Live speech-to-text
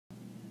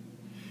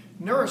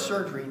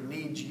Neurosurgery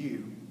needs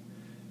you.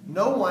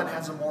 No one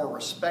has a more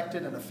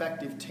respected and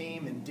effective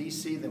team in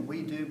DC than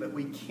we do, but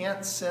we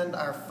can't send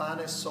our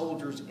finest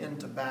soldiers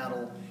into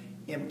battle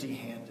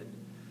empty-handed.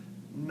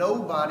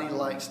 Nobody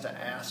likes to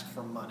ask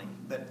for money,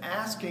 but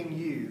asking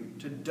you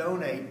to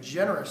donate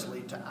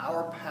generously to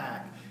our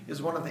PAC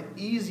is one of the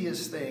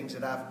easiest things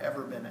that I've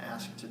ever been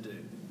asked to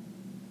do.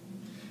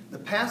 The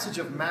passage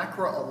of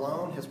MACRA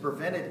alone has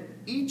prevented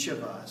each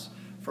of us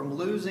from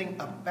losing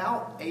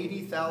about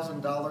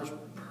 $80,000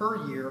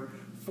 per year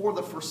for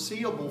the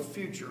foreseeable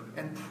future,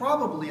 and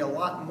probably a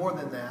lot more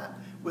than that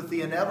with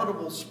the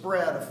inevitable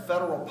spread of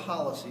federal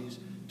policies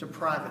to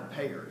private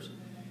payers.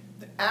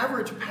 The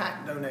average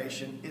PAC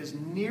donation is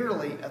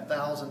nearly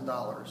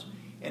 $1,000,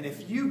 and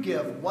if you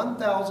give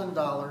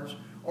 $1,000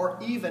 or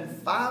even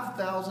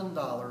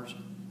 $5,000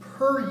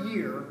 per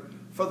year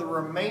for the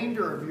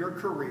remainder of your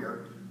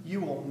career, you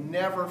will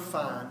never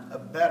find a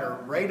better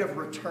rate of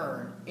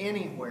return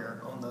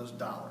anywhere on those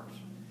dollars.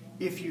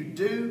 If you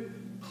do,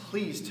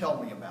 please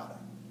tell me about it.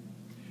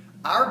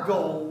 Our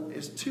goal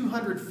is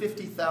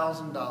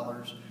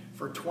 $250,000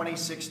 for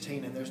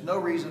 2016, and there's no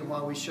reason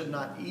why we should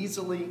not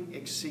easily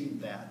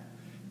exceed that.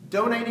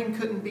 Donating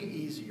couldn't be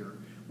easier.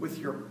 With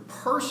your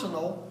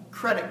personal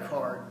credit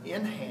card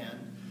in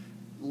hand,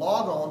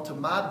 log on to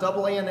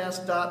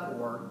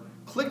myAANS.org,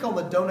 click on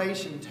the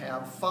donation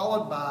tab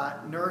followed by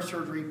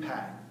Neurosurgery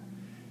PAC.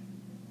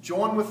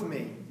 Join with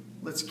me.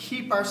 Let's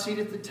keep our seat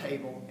at the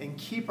table and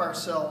keep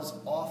ourselves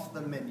off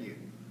the menu.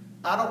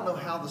 I don't know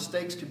how the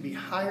stakes could be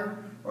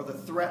higher or the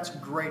threats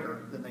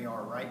greater than they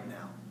are right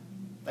now.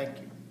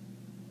 Thank you.